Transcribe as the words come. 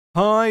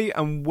Hi,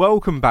 and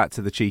welcome back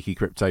to the Cheeky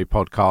Crypto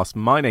Podcast.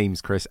 My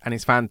name's Chris, and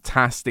it's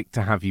fantastic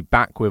to have you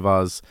back with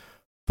us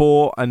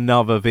for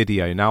another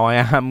video. Now, I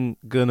am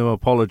going to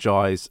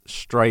apologize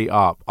straight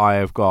up. I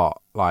have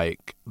got,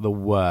 the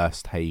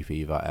worst hay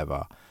fever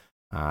ever,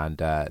 and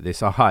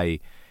this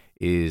eye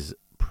is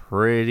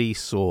pretty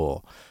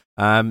sore.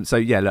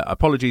 Look,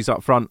 apologies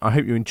up front. I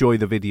hope you enjoy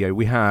the video.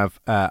 We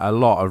have a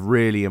lot of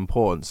really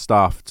important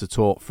stuff to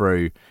talk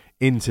through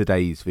in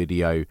today's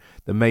video.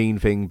 The main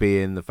thing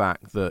being the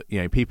fact that,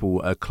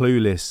 people are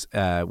clueless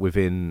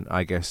within,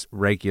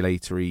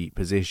 regulatory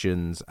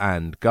positions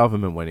and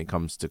government when it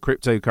comes to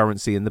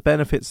cryptocurrency and the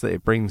benefits that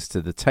it brings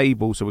to the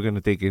table. So we're going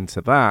to dig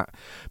into that,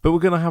 but we're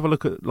going to have a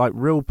look at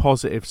real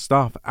positive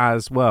stuff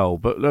as well.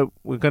 But look,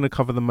 we're going to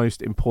cover the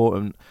most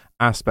important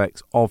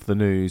aspects of the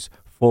news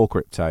for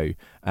crypto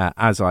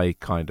as I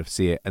kind of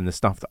see it, and the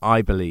stuff that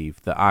I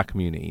believe that our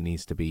community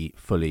needs to be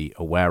fully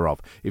aware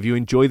of. If you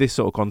enjoy this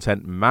sort of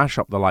content, mash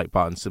up the like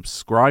button,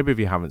 subscribe if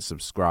you haven't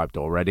subscribed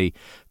already,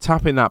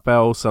 tap in that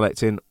bell,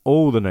 selecting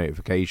all the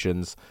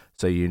notifications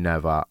so you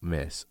never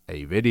miss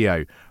a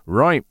video.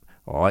 Right,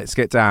 let's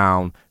get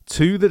down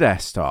to the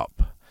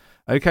desktop.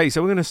 Okay,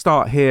 so we're going to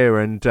start here,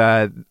 and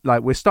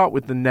we'll start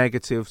with the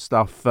negative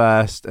stuff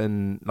first,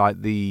 and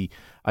the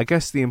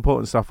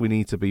important stuff we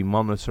need to be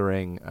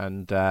monitoring.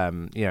 And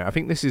I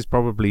think this is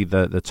probably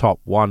the top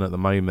one at the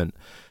moment.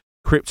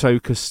 Crypto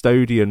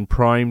custodian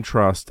Prime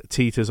Trust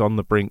teeters on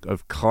the brink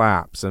of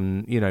collapse.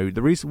 And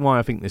the reason why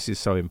I think this is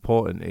so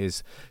important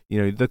is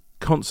the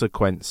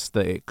consequence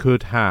that it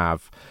could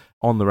have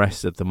on the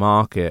rest of the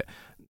market.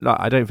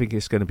 I don't think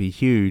it's going to be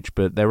huge,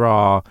 but there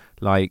are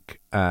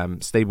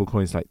stable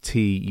coins like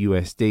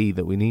TUSD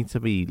that we need to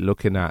be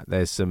looking at.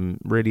 There's some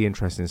really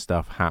interesting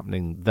stuff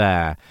happening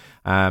there.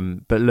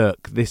 But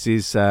look, this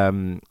is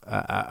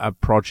a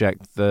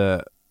project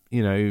that,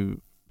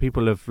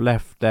 people have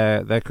left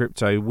their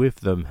crypto with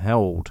them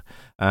held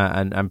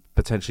and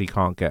potentially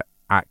can't get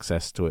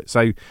access to it.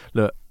 So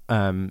look,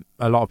 a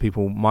lot of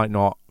people might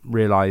not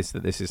realize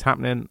that this is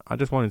happening. I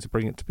just wanted to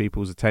bring it to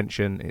people's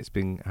attention. It's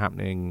been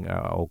happening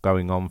or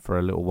going on for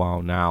a little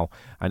while now,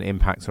 and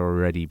impacts are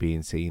already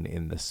being seen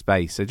in the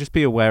space. So just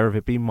be aware of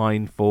it. Be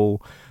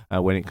mindful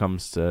when it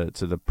comes to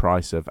the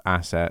price of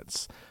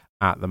assets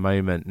at the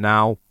moment.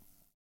 Now,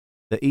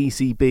 the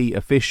ECB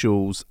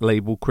officials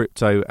label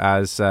crypto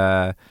as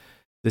the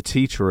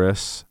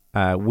teeterus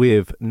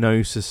with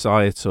no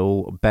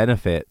societal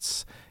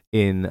benefits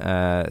in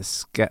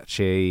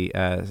scathing,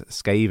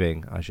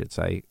 I should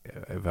say,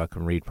 if I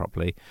can read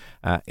properly,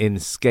 in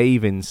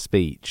scathing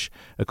speech.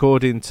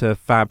 According to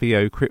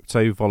Fabio,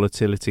 crypto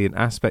volatility and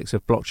aspects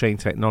of blockchain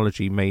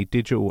technology made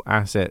digital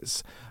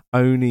assets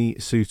only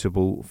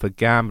suitable for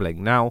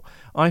gambling. Now,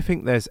 I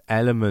think there's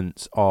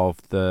elements of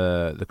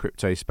the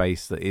crypto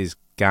space that is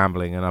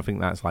gambling, and I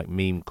think that's like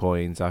meme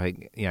coins. I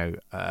think,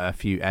 a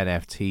few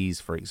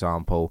NFTs, for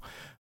example.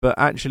 But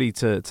actually,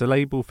 to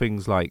label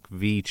things like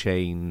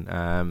VeChain,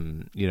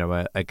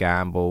 a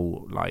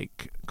gamble,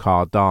 like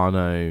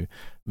Cardano,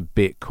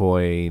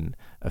 Bitcoin,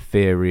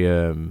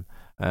 Ethereum,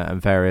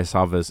 and various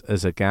others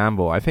as a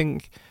gamble, I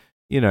think,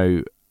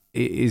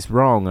 it is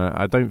wrong.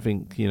 I don't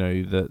think,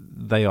 that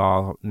they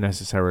are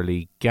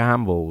necessarily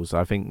gambles.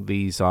 I think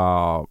these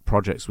are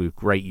projects with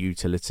great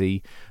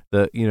utility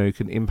that,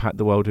 can impact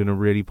the world in a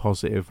really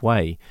positive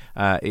way.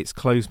 It's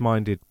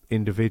closed-minded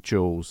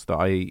individuals that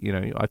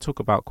I talk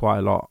about quite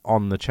a lot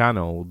on the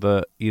channel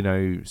that,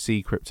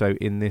 see crypto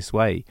in this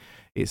way.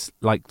 It's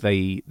like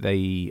they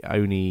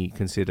only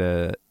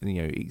consider,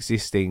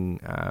 existing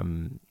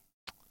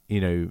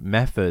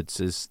methods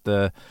as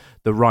the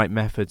right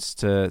methods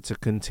to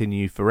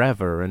continue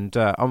forever. And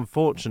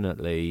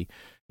unfortunately,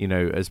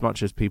 as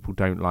much as people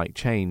don't like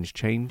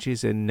change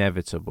is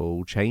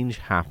inevitable. Change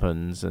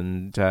happens,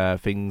 and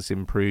things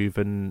improve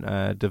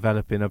and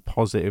develop in a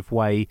positive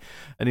way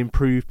and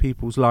improve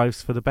people's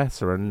lives for the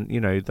better. And,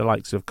 the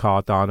likes of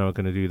Cardano are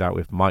going to do that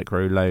with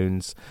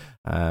microloans,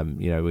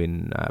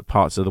 in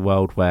parts of the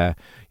world where,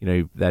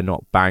 they're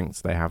not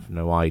banked, they have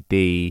no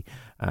ID,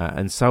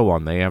 and so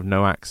on. They have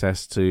no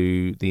access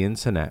to the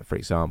internet, for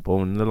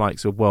example, and the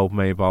likes of World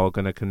Mobile are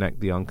going to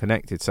connect the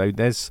unconnected. So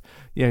there's,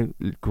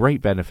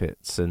 great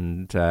benefits,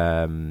 and,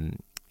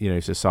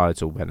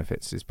 societal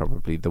benefits is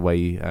probably the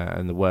way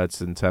and the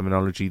words and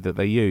terminology that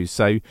they use.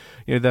 So,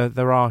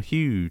 there are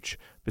huge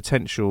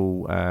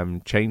potential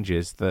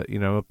changes that,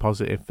 are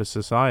positive for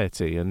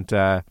society. And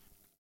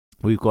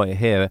we've got it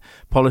here.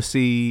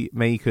 Policy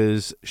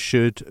makers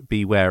should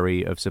be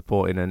wary of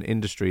supporting an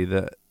industry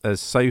that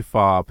has so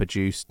far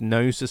produced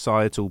no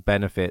societal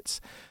benefits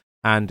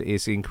and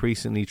is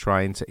increasingly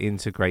trying to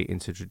integrate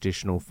into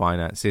traditional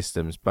finance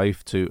systems,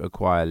 both to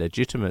acquire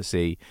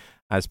legitimacy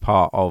as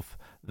part of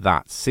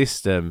that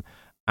system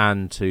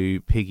and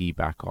to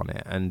piggyback on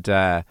it. And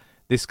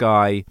this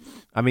guy,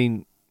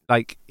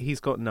 he's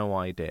got no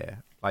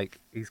idea.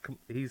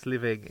 He's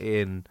living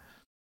in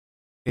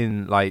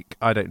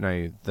I don't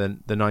know, the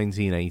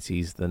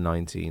 1980s, the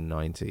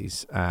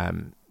 1990s.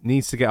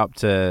 needs to get up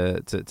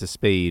to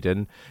speed.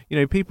 And,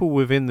 people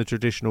within the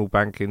traditional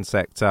banking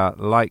sector,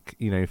 like,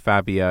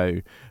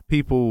 Fabio,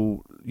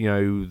 people,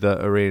 that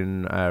are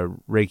in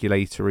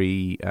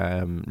regulatory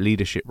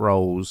leadership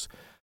roles,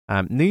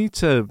 need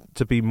to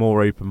be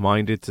more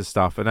open-minded to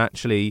stuff. And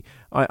actually,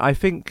 I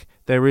think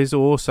there is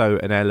also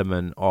an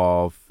element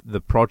of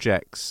the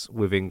projects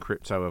within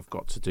crypto have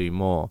got to do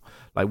more.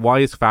 Like, why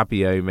is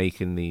Fabio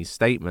making these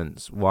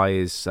statements? Why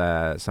is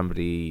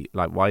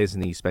why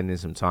isn't he spending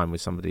some time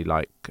with somebody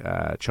like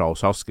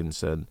Charles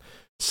Hoskinson,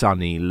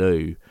 Sunny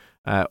Lu,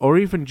 or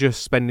even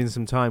just spending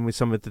some time with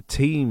some of the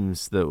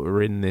teams that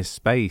were in this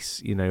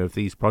space, of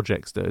these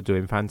projects that are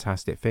doing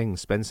fantastic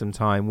things? Spend some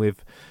time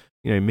with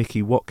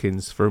Mickey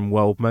Watkins from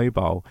World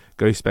Mobile.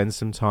 Go spend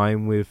some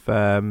time with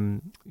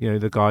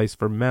the guys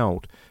from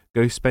Meld.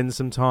 Go spend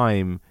some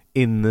time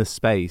in the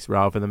space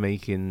rather than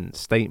making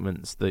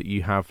statements that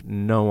you have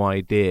no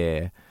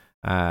idea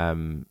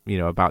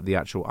about the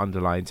actual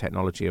underlying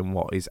technology and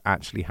what is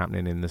actually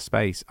happening in the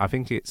space. I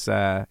think it's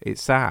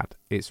sad.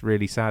 It's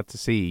really sad to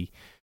see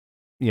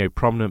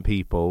prominent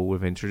people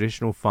within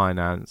traditional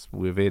finance,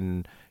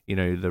 within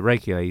the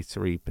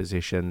regulatory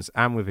positions,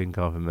 and within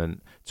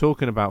government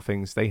talking about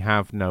things they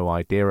have no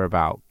idea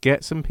about.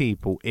 Get some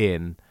people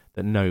in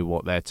that know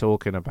what they're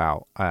talking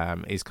about,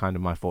 is kind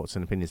of my thoughts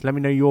and opinions. Let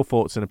me know your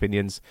thoughts and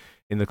opinions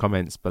in the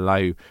comments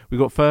below. We've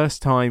got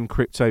first-time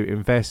crypto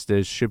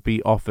investors should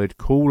be offered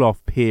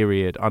call-off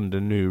period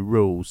under new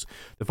rules.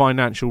 The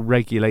financial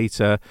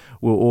regulator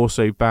will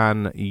also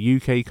ban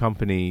UK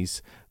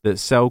companies that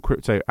sell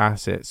crypto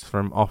assets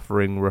from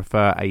offering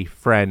refer a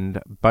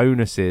friend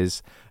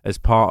bonuses as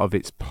part of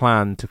its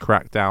plan to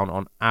crack down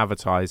on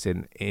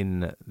advertising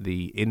in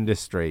the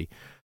industry.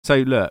 So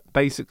look,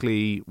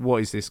 basically, what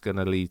is this going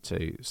to lead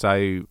to?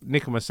 So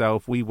Nick and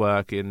myself, we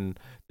work in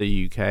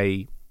the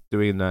UK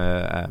doing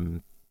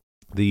the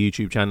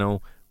YouTube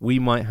channel. We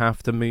might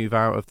have to move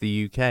out of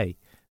the UK.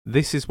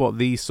 This is what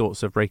these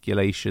sorts of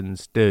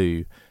regulations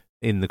do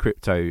in the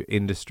crypto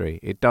industry.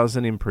 It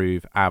doesn't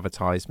improve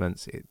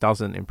advertisements. It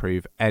doesn't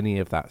improve any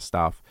of that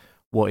stuff.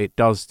 What it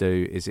does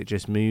do is it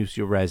just moves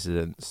your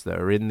residents that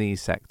are in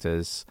these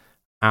sectors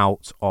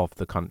out of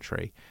the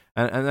country.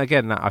 And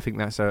again, I think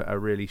that's a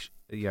really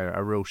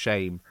a real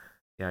shame.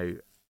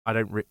 I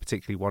don't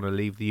particularly want to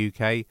leave the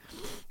UK,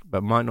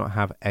 but might not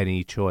have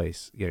any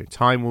choice.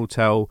 Time will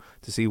tell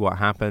to see what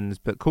happens.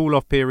 But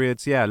call-off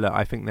periods, look,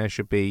 I think there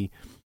should be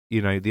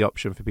the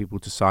option for people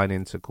to sign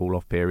into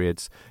call-off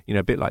periods,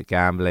 a bit like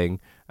gambling.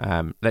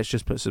 Let's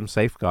just put some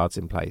safeguards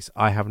in place.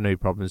 I have no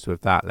problems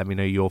with that. Let me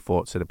know your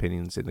thoughts and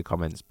opinions in the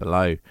comments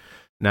below.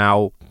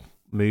 Now,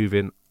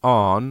 moving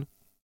on,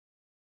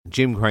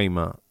 Jim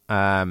Cramer.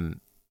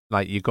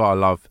 You gotta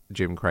love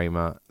Jim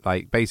Cramer.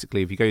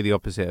 Basically, if you go the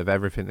opposite of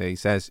everything that he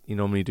says, you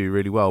normally do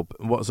really well.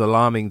 But what's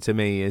alarming to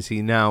me is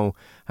he now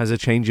has a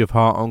change of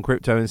heart on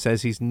crypto and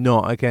says he's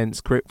not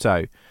against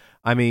crypto.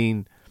 I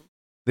mean,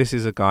 this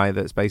is a guy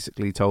that's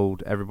basically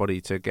told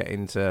everybody to get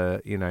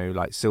into,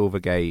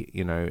 Silvergate,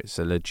 it's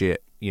a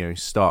legit,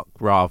 stock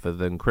rather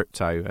than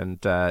crypto,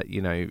 and,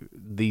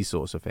 these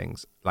sorts of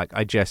things.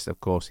 I jest, of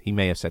course, he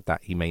may have said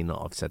that, he may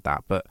not have said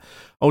that, but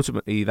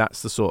ultimately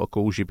that's the sort of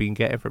calls you've been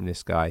getting from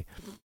this guy.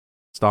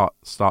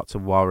 Start to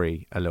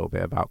worry a little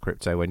bit about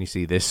crypto when you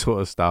see this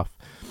sort of stuff.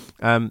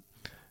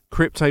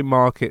 Crypto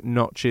market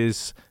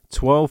notches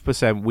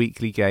 12%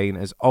 weekly gain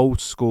as old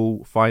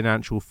school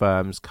financial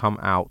firms come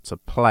out to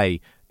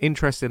play.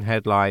 Interesting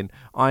headline.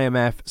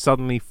 IMF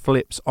suddenly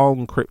flips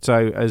on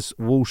crypto as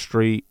Wall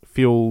Street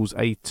fuels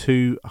a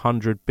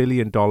 $200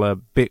 billion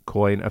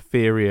Bitcoin,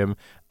 Ethereum,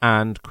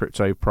 and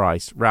crypto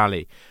price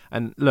rally.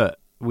 And look,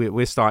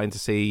 we're starting to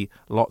see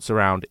lots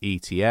around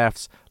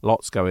ETFs,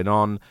 lots going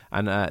on,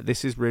 and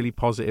this is really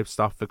positive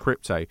stuff for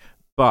crypto.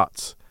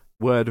 But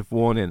word of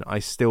warning, I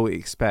still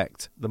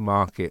expect the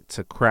market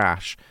to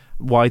crash.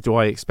 Why do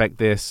I expect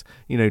this?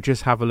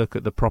 Just have a look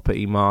at the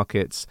property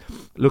markets.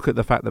 Look at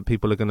the fact that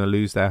people are going to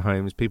lose their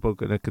homes. People are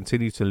going to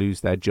continue to lose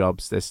their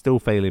jobs. There's still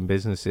failing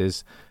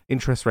businesses.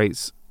 Interest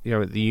rates,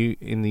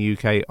 in the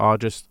UK are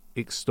just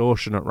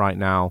extortionate right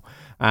now.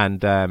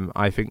 And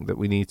I think that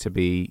we need to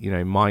be,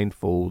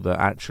 mindful that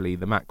actually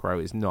the macro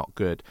is not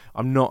good.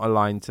 I'm not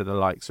aligned to the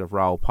likes of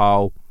Raoul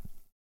Pal,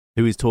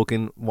 who is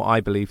talking what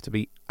I believe to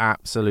be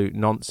absolute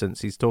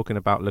nonsense. He's talking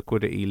about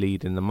liquidity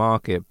leading the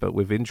market, but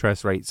with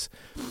interest rates,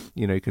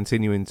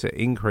 continuing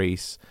to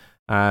increase,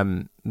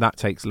 that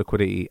takes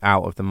liquidity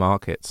out of the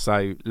market.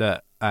 So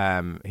look,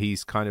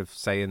 he's kind of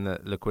saying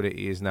that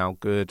liquidity is now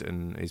good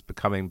and is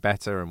becoming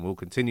better and will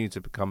continue to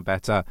become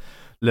better.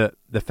 Look,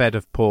 the Fed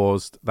have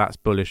paused. That's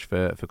bullish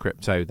for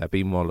crypto. There'll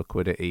be more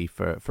liquidity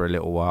for a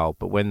little while,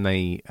 but when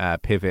they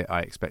pivot,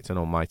 I expect an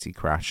almighty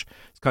crash.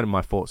 It's kind of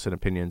my thoughts and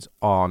opinions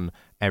on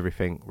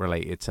everything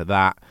related to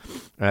that.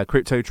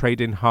 Crypto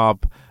trading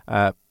hub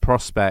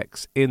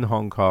prospects in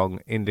Hong Kong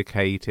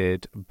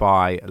indicated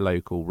by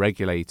local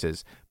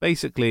regulators.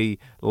 Basically,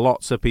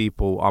 lots of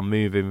people are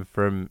moving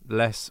from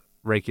less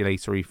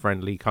regulatory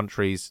friendly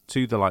countries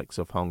to the likes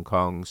of Hong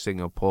Kong,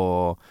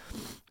 Singapore,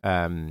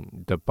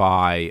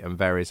 Dubai, and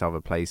various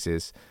other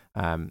places,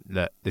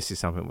 that this is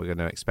something we're going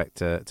to expect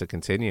to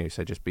continue.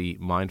 So just be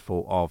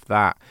mindful of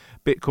that.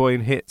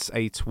 Bitcoin hits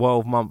a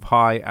 12-month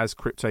high as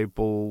crypto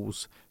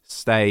bulls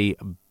stay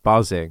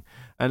buzzing.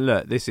 And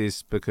look, this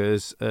is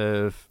because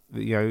of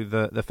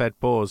the Fed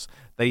pause.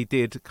 They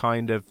did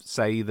kind of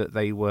say that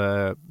they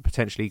were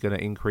potentially going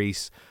to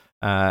increase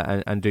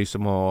and do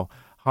some more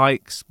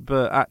hikes,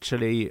 but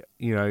actually,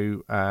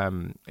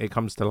 it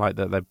comes to light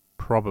that they're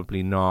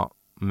probably not,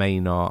 may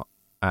not.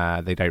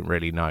 They don't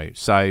really know.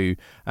 So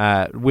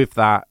with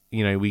that,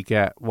 we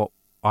get what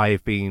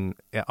I've been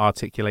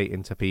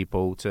articulating to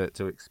people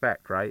to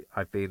expect, right?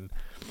 I've been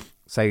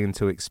saying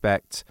to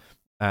expect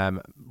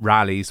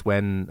rallies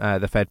when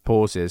the Fed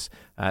pauses.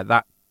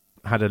 That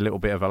had a little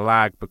bit of a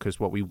lag because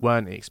what we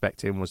weren't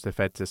expecting was the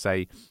Fed to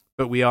say,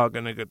 but we are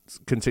going to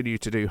continue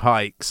to do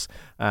hikes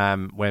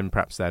when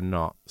perhaps they're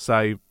not.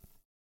 So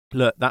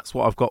look, that's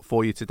what I've got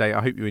for you today.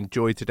 I hope you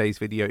enjoyed today's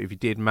video. If you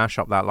did, mash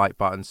up that like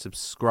button,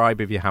 subscribe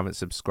if you haven't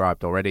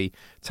subscribed already,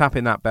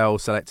 tapping that bell,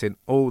 selecting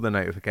all the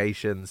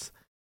notifications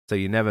so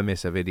you never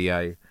miss a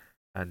video,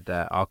 and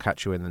I'll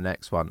catch you in the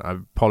next one. I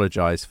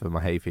apologise for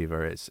my hay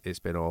fever. It's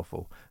been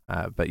awful.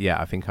 But yeah,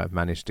 I think I've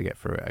managed to get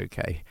through it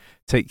okay.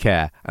 Take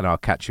care, and I'll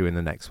catch you in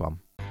the next one.